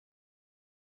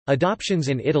Adoptions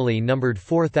in Italy numbered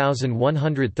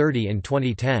 4,130 in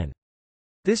 2010.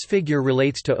 This figure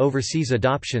relates to overseas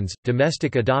adoptions,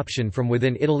 domestic adoption from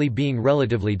within Italy being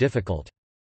relatively difficult.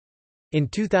 In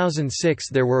 2006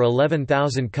 there were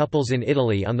 11,000 couples in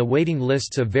Italy on the waiting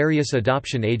lists of various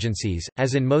adoption agencies.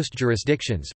 As in most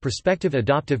jurisdictions, prospective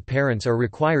adoptive parents are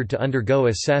required to undergo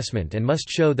assessment and must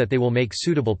show that they will make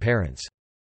suitable parents.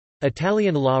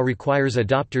 Italian law requires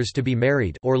adopters to be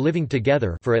married or living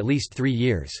together for at least 3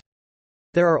 years.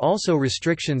 There are also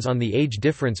restrictions on the age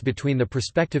difference between the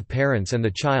prospective parents and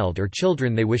the child or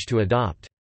children they wish to adopt.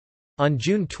 On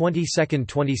June 22,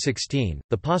 2016,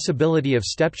 the possibility of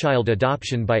stepchild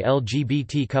adoption by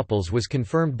LGBT couples was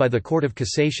confirmed by the Court of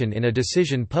Cassation in a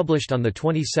decision published on the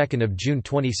 22nd of June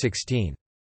 2016.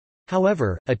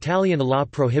 However, Italian law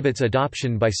prohibits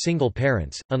adoption by single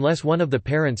parents, unless one of the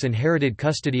parents inherited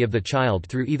custody of the child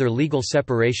through either legal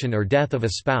separation or death of a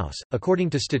spouse. According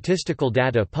to statistical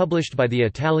data published by the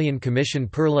Italian Commission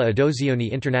per le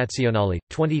Adozioni Internazionali,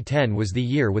 2010 was the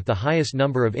year with the highest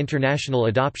number of international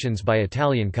adoptions by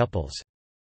Italian couples.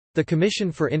 The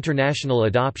Commission for International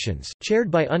Adoptions, chaired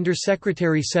by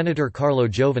Undersecretary Senator Carlo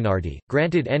Giovanardi,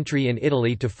 granted entry in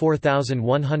Italy to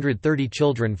 4,130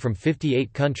 children from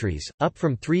 58 countries, up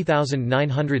from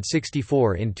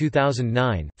 3,964 in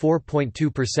 2009,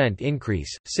 4.2%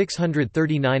 increase,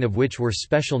 639 of which were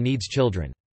special needs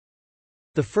children.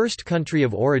 The first country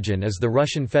of origin is the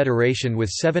Russian Federation with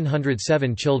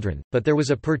 707 children, but there was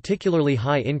a particularly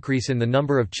high increase in the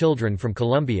number of children from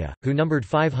Colombia, who numbered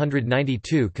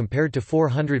 592 compared to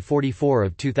 444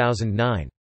 of 2009.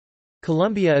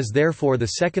 Colombia is therefore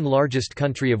the second largest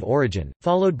country of origin,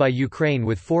 followed by Ukraine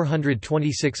with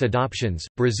 426 adoptions,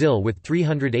 Brazil with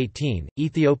 318,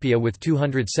 Ethiopia with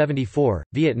 274,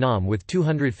 Vietnam with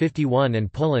 251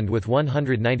 and Poland with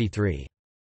 193.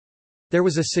 There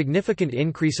was a significant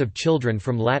increase of children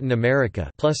from Latin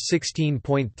America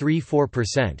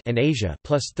 +16.34% and Asia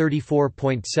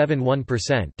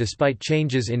 +34.71% despite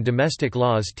changes in domestic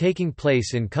laws taking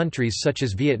place in countries such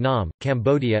as Vietnam,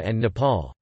 Cambodia and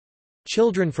Nepal.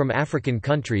 Children from African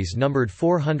countries numbered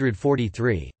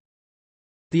 443.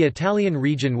 The Italian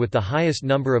region with the highest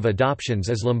number of adoptions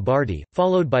is Lombardy,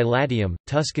 followed by Latium,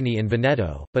 Tuscany and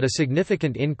Veneto, but a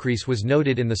significant increase was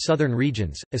noted in the southern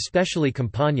regions, especially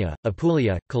Campania,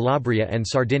 Apulia, Calabria and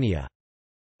Sardinia.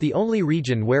 The only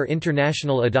region where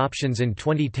international adoptions in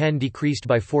 2010 decreased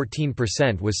by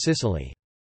 14% was Sicily.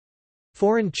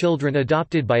 Foreign children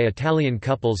adopted by Italian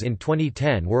couples in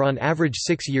 2010 were on average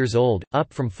 6 years old,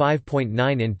 up from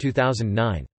 5.9 in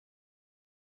 2009.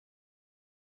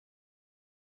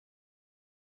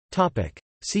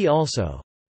 See also: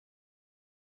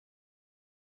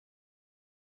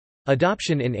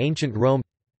 Adoption in ancient Rome.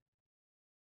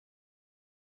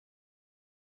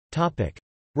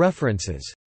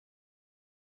 References.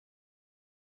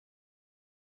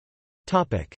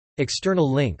 External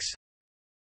links.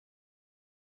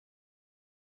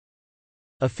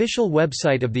 Official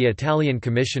website of the Italian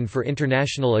Commission for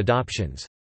International Adoptions.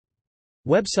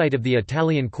 Website of the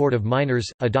Italian Court of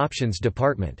Minors, Adoptions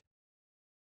Department.